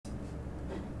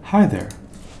Hi there.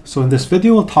 So in this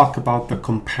video, we'll talk about the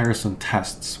comparison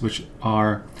tests, which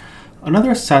are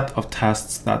another set of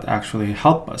tests that actually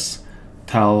help us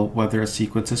tell whether a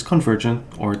sequence is convergent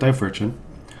or divergent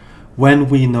when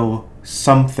we know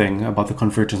something about the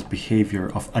convergence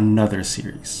behavior of another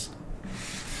series.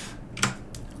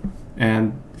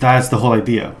 And that's the whole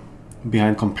idea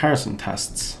behind comparison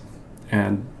tests.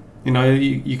 And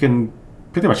you can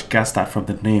pretty much guess that from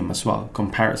the name as well,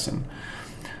 comparison.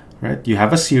 Right? You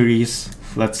have a series,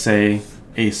 let's say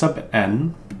a sub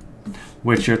n,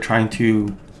 which you're trying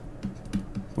to,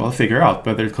 figure out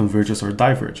whether it converges or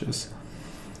diverges.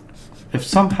 If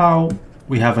somehow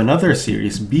we have another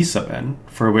series, b sub n,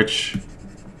 for which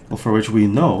we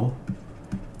know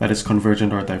that it's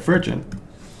convergent or divergent,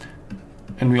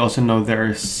 and we also know there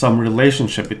is some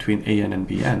relationship between an and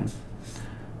bn,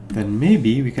 then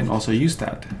maybe we can also use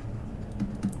that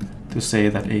to say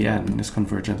that an is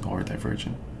convergent or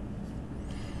divergent.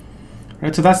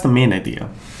 Right, so that's the main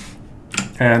idea.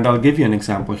 And I'll give you an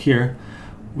example here.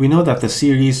 We know that the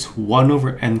series 1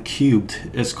 over n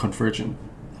cubed is convergent.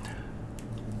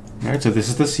 Right, so this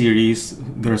is the series,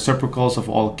 the reciprocals of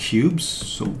all cubes.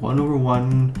 So 1 over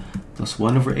 1 plus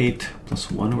 1 over 8 plus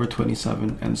 1 over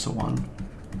 27 and so on.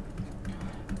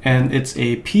 And it's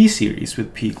a p series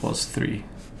with p equals 3.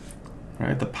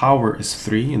 Right, the power is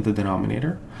 3 in the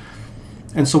denominator.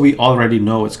 And so we already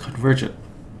know it's convergent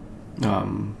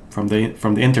from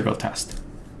the integral test.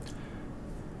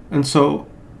 And so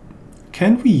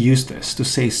can we use this to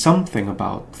say something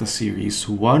about the series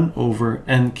 1 over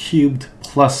n cubed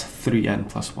plus 3n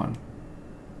plus 1?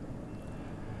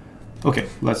 Okay,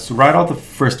 let's write out the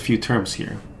first few terms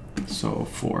here. So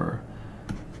for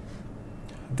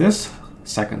this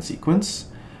second sequence,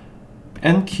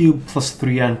 n cubed plus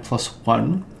 3n plus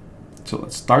 1. So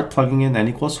let's start plugging in n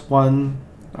equals 1,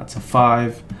 that's a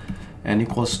 5, n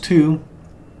equals 2,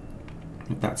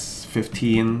 that's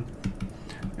 15,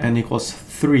 n equals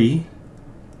 3,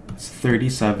 that's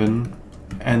 37,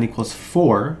 n equals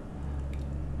 4,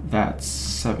 that's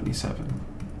 77,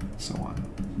 so on.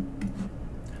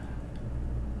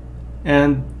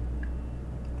 And,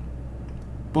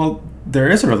 there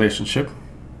is a relationship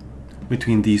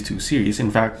between these two series.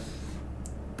 In fact,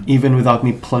 even without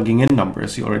me plugging in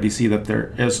numbers, you already see that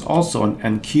there is also an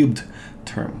n cubed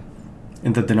term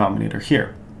in the denominator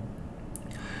here.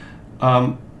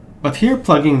 But here,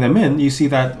 plugging them in, you see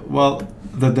that,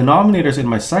 the denominators in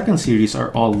my second series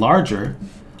are all larger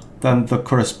than the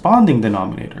corresponding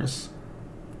denominators,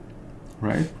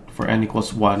 right? For n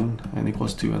equals 1, n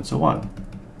equals 2, and so on.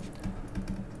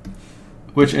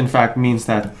 Which in fact means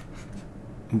that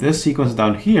this sequence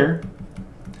down here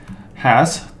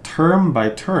has, term by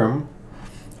term,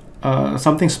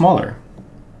 something smaller.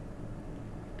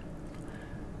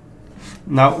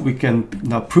 Now we can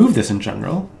prove this in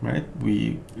general, right?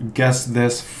 We guess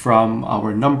this from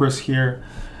our numbers here.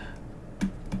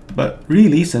 But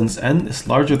really, since n is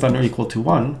larger than or equal to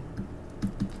 1,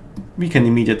 we can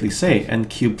immediately say n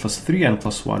cubed plus 3n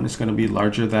plus 1 is going to be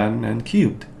larger than n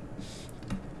cubed.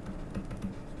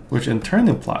 Which in turn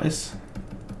implies,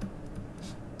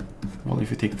 if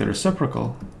you take the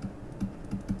reciprocal,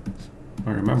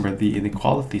 remember the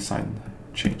inequality sign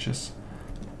changes.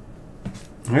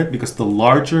 Right? Because the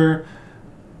larger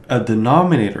a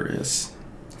denominator is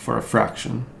for a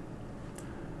fraction,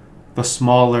 the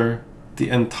smaller the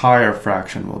entire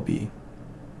fraction will be,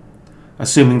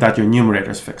 assuming that your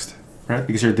numerator is fixed, right?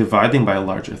 Because you're dividing by a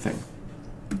larger thing.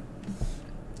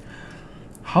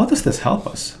 How does this help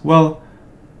us? Well,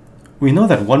 we know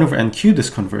that 1 over n cubed is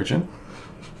convergent,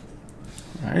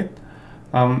 right?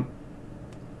 And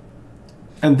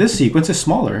this sequence is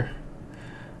smaller.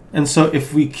 And so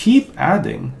if we keep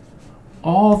adding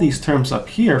all these terms up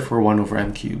here for 1 over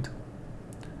n cubed,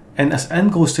 and as n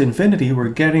goes to infinity, we're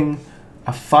getting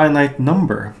a finite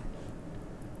number,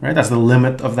 right? That's the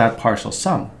limit of that partial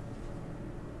sum.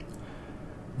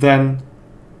 Then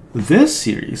this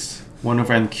series, 1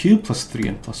 over n cubed plus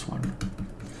 3n plus 1,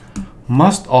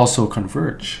 must also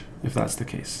converge if that's the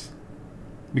case.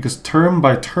 Because term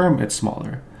by term, it's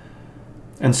smaller.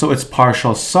 And so its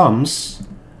partial sums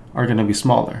are going to be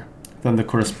smaller than the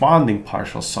corresponding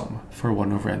partial sum for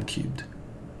 1 over n cubed.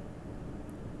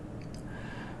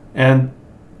 And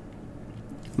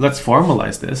let's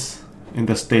formalize this in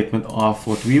the statement of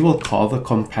what we will call the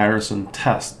comparison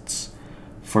tests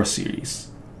for series.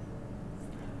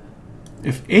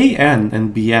 If an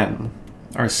and bn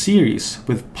are series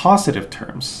with positive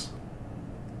terms,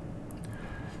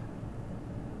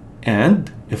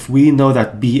 and if we know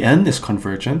that bn is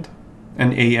convergent,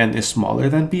 and an is smaller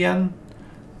than bn,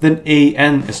 then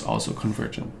an is also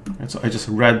convergent. Right? So I just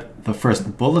read the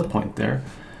first bullet point there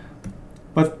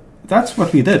But that's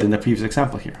what we did in the previous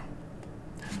example here.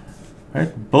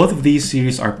 Right? Both of these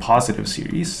series are positive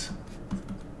series.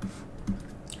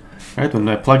 Right? When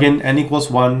I plug in n equals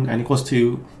 1, n equals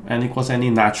 2, n equals any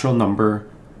natural number,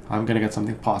 I'm going to get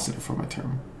something positive for my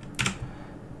term.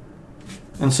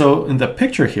 And so in the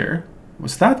picture here,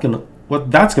 what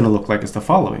that's going to look like is the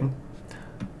following.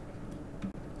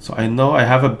 So I know I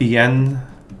have a Bn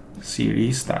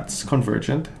series that's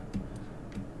convergent.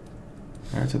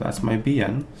 All right, so that's my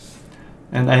Bn.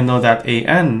 And I know that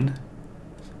An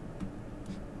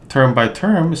term by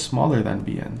term is smaller than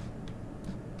Bn.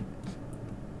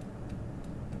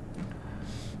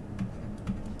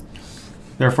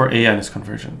 Therefore, An is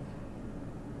convergent.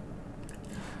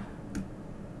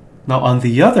 Now, on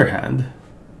the other hand,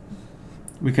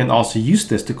 we can also use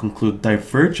this to conclude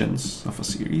divergence of a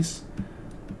series.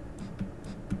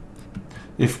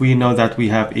 If we know that we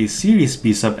have a series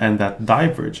B sub n that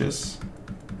diverges,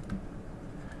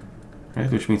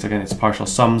 right, which means, again, its partial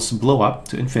sums blow up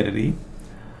to infinity.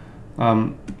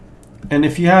 And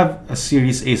if you have a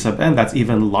series A sub n that's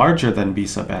even larger than B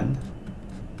sub n,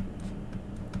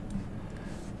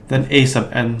 then A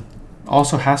sub n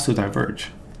also has to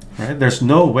diverge. Right? There's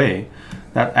no way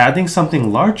that adding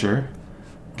something larger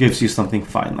gives you something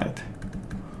finite,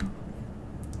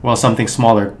 while something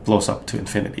smaller blows up to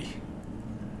infinity.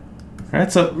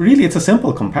 Right? So really, it's a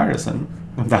simple comparison.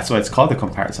 That's why it's called a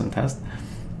comparison test.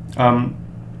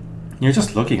 You're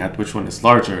just looking at which one is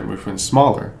larger and which one is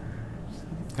smaller,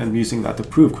 and using that to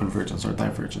prove convergence or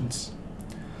divergence.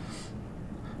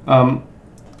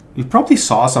 You probably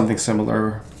saw something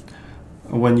similar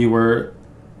when you were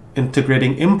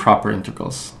integrating improper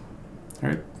integrals.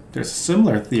 Right? There's a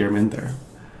similar theorem in there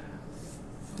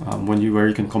where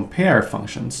you can compare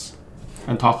functions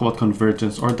and talk about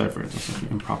convergence or divergence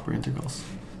of improper integrals.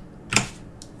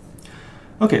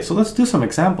 Okay, so let's do some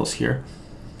examples here.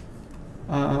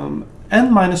 N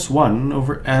minus 1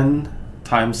 over n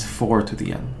times 4 to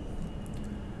the n.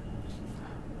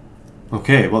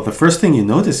 Okay, well, the first thing you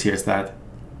notice here is that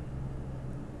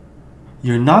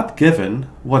you're not given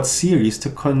what series to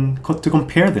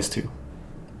compare this to.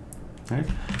 Right?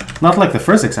 Not like the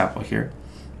first example here,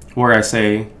 where I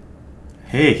say,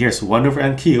 hey, here's 1 over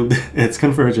n cubed, it's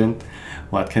convergent.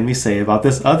 What can we say about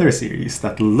this other series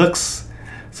that looks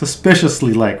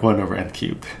suspiciously like 1 over n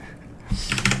cubed?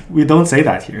 We don't say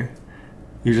that here.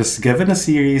 You're just given a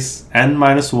series n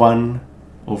minus 1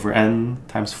 over n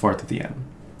times 4 to the n.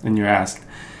 And you're asked,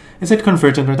 is it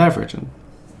convergent or divergent?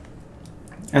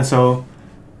 And so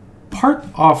part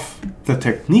of the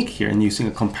technique here in using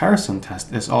a comparison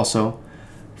test is also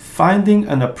finding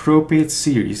an appropriate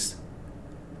series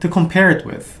to compare it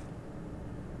with.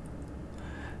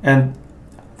 And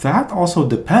that also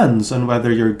depends on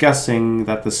whether you're guessing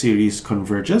that the series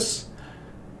converges,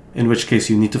 in which case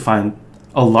you need to find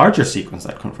a larger sequence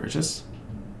that converges,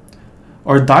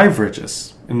 or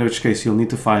diverges, in which case you'll need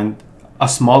to find a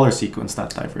smaller sequence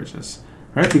that diverges,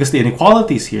 right? Because the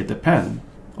inequalities here depend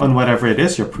on whatever it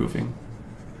is you're proving.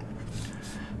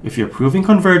 If you're proving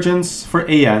convergence for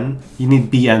An, you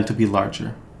need Bn to be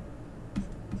larger.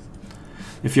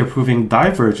 If you're proving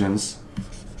divergence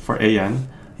for An,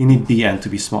 you need Bn to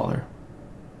be smaller.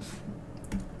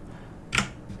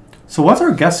 So what's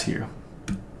our guess here?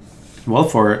 Well,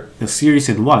 for the series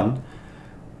in 1,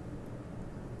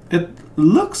 it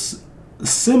looks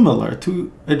similar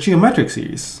to a geometric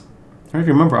series. Right?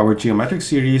 Remember, our geometric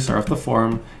series are of the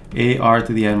form ar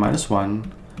to the n minus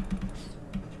 1,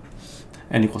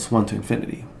 n equals 1 to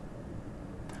infinity.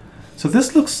 So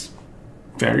this looks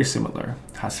very similar.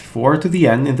 It has 4 to the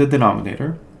n in the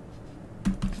denominator.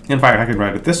 In fact, I can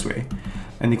write it this way.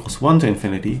 N equals 1 to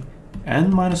infinity,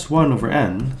 n minus 1 over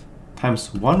n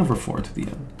times 1 over 4 to the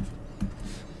n.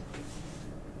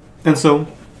 And so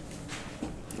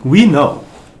we know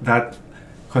that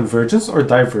convergence or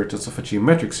divergence of a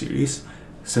geometric series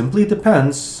simply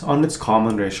depends on its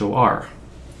common ratio r.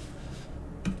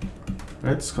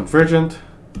 Right? It's convergent.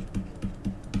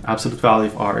 Absolute value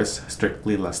of r is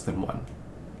strictly less than 1.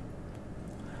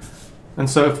 And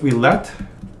so if we let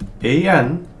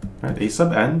an, right, a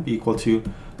sub n, be equal to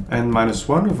n minus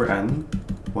 1 over n,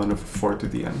 1 over 4 to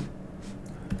the n.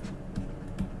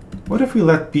 What if we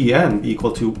let bn be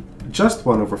equal to just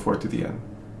 1 over 4 to the n?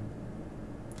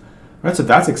 Right, so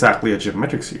that's exactly a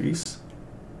geometric series.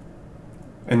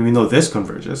 And we know this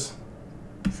converges.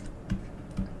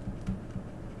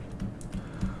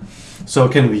 So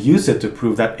can we use it to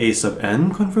prove that a sub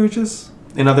n converges?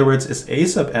 In other words, is a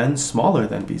sub n smaller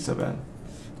than b sub n?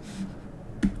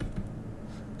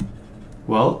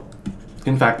 Well,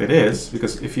 in fact it is,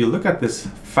 because if you look at this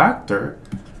factor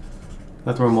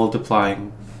that we're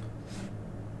multiplying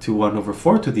to 1 over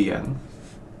 4 to the n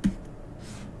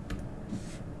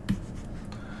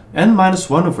minus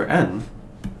 1 over n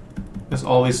is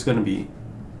always going to be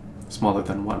smaller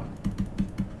than 1.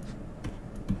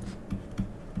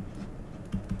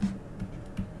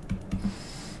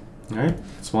 Right?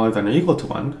 Smaller than or equal to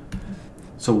 1.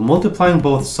 So multiplying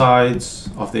both sides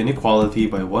of the inequality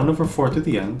by 1 over 4 to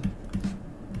the n,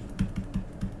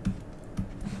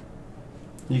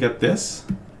 you get this,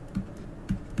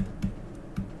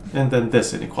 and then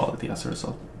this inequality as a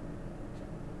result.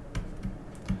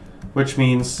 Which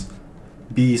means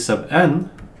b sub n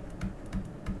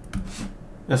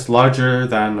is larger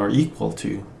than or equal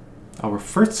to our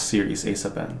first series a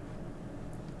sub n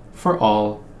for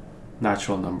all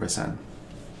natural numbers n.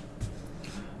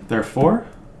 Therefore,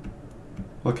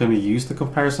 what can we use the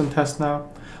comparison test now?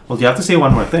 Well, you have to say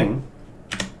one more thing.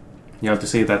 You have to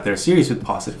say that they're series with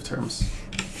positive terms.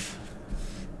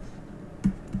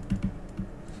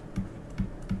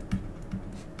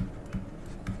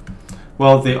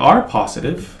 Well, they are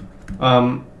positive,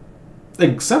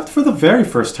 except for the very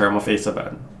first term of a sub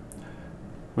n.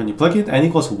 When you plug in n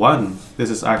equals 1, this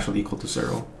is actually equal to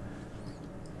 0.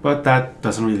 But that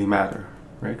doesn't really matter,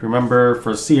 right? Remember,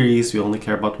 for series, we only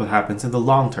care about what happens in the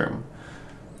long term,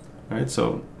 right?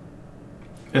 So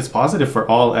it's positive for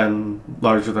all n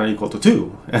larger than or equal to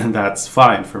 2, and that's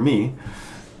fine for me.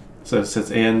 So since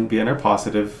a and bn are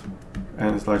positive,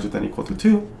 n is larger than or equal to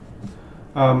 2,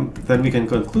 then we can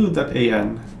conclude that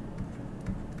an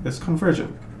is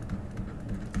convergent,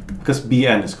 because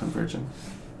bn is convergent.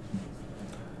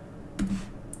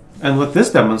 And what this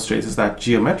demonstrates is that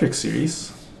geometric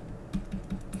series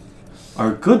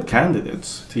are good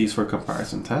candidates to use for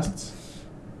comparison tests.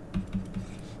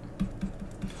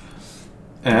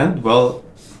 And, well,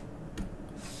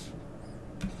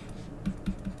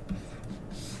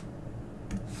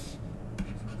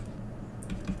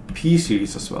 P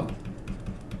series as well.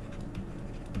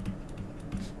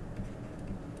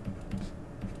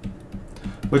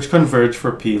 Which converge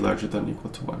for P larger than or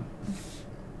equal to 1.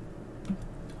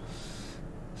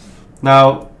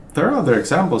 Now, there are other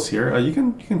examples here. You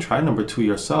can try number 2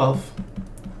 yourself.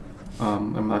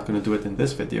 I'm not going to do it in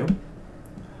this video.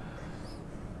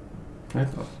 Right,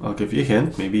 I'll give you a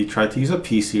hint. Maybe try to use a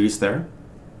P series there.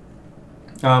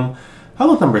 How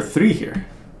about number 3 here?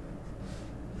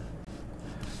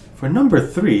 For number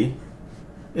 3,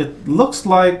 it looks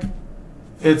like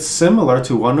it's similar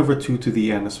to 1 over 2 to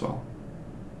the n as well.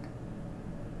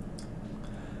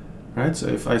 Right, so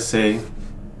if I say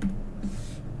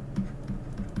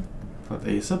let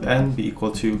a sub n be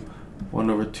equal to 1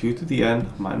 over 2 to the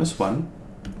n minus 1.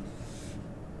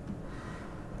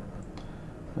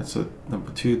 Right, so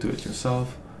number 2, do it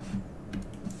yourself.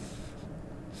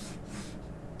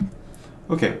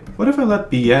 Okay, what if I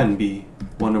let bn be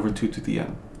 1 over 2 to the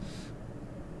n?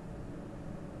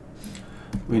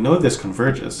 We know this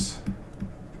converges.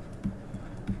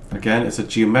 Again, it's a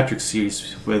geometric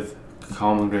series with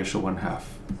common ratio 1/2.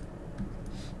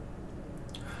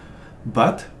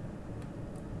 But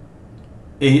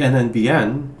an and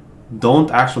bn don't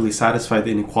actually satisfy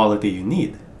the inequality you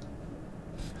need,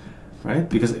 right?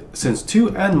 Because since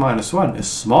 2n minus 1 is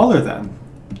smaller than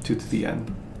 2 to the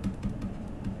n,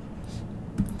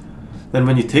 then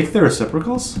when you take the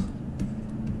reciprocals,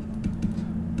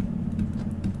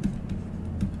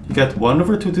 you get 1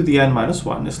 over 2 to the n minus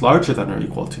 1 is larger than or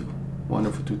equal to 1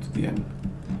 over 2 to the n.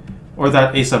 Or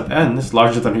that a sub n is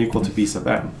larger than or equal to b sub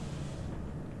n.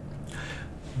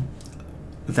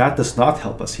 That does not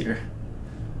help us here.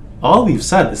 All we've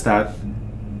said is that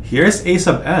here's a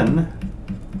sub n,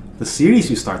 the series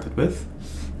you started with.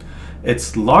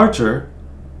 It's larger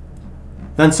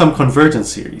than some convergent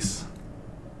series.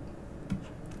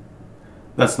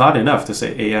 That's not enough to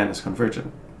say an is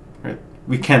convergent, right?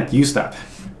 We can't use that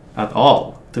at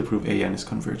all to prove an is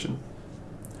convergent.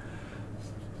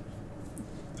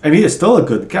 I mean, it's still a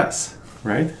good guess,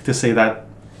 right? To say that,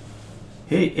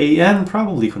 hey, an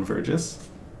probably converges.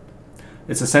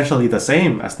 It's essentially the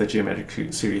same as the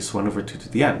geometric series 1 over 2 to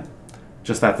the n,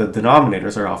 just that the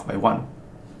denominators are off by 1.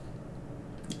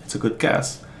 It's a good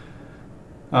guess.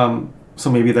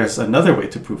 So maybe there's another way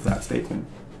to prove that statement.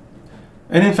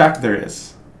 And in fact, there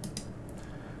is.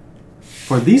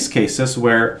 For these cases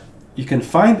where you can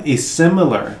find a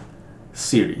similar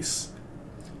series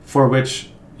for which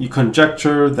you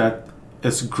conjecture that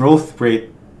its growth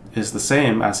rate is the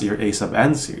same as your a sub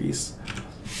n series,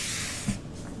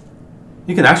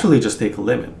 you can actually just take a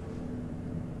limit.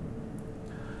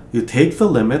 You take the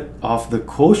limit of the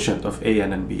quotient of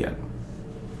an and bn.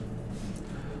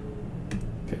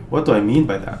 Okay, what do I mean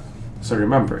by that? So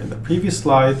remember, in the previous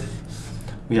slide,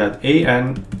 we had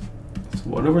an, So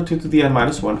 1 over 2 to the n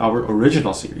minus 1, our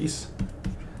original series.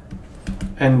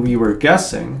 And we were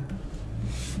guessing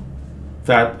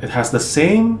that it has the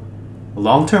same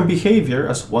long-term behavior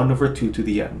as 1 over 2 to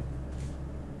the n.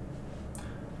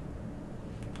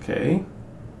 Okay.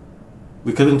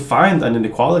 We couldn't find an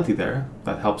inequality there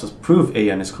that helps us prove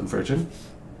an is convergent.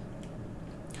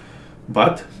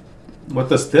 But what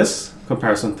does this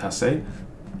comparison test say?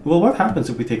 Well, what happens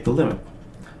if we take the limit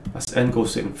as n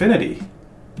goes to infinity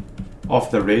of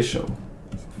the ratio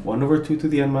of 1 over 2 to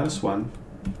the n minus 1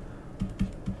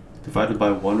 divided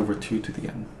by 1 over 2 to the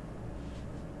n?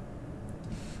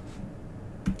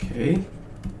 Okay.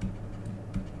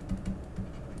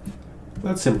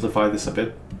 Let's simplify this a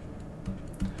bit.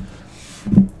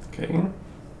 Okay,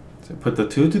 so put the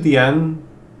 2 to the n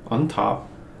on top.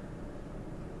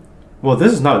 Well,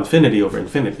 this is not infinity over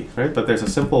infinity, right? But there's a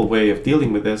simple way of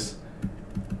dealing with this.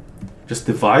 Just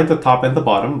divide the top and the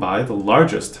bottom by the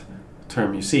largest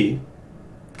term you see.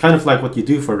 Kind of like what you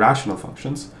do for rational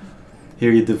functions.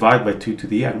 Here you divide by 2 to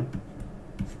the n.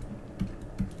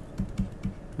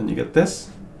 And you get this.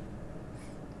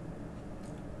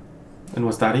 And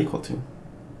what's that equal to?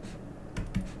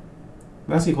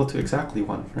 That's equal to exactly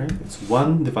 1, right? It's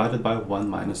 1 divided by 1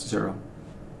 minus 0.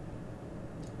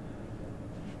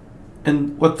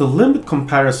 And what the limit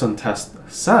comparison test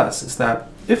says is that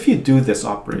if you do this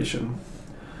operation,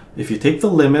 if you take the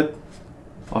limit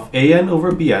of an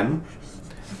over bn,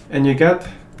 and you get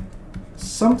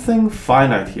something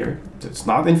finite here, it's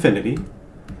not infinity,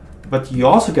 but you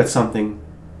also get something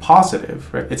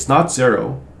positive, right? It's not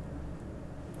 0,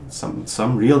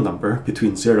 some real number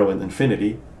between 0 and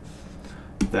infinity,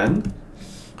 then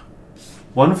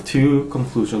one of two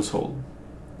conclusions hold.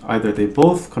 Either they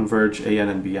both converge an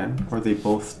and bn, or they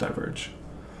both diverge.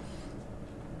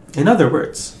 In other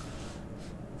words,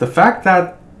 the fact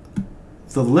that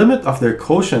the limit of their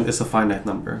quotient is a finite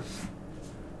number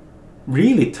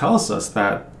really tells us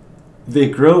that they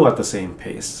grow at the same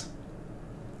pace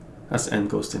as n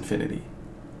goes to infinity.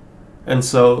 And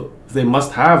so they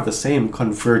must have the same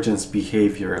convergence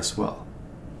behavior as well.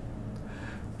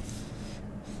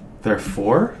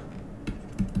 Therefore,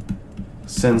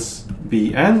 since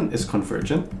bn is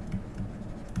convergent,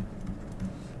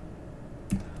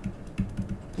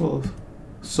 well,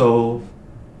 so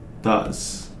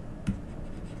does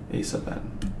a sub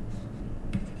n.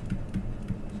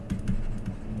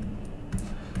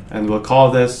 And we'll call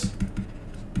this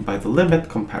by the limit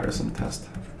comparison test.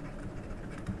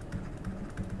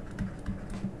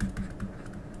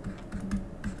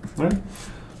 Right?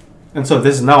 And so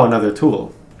this is now another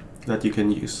tool that you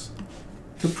can use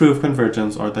to prove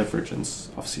convergence or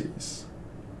divergence of series.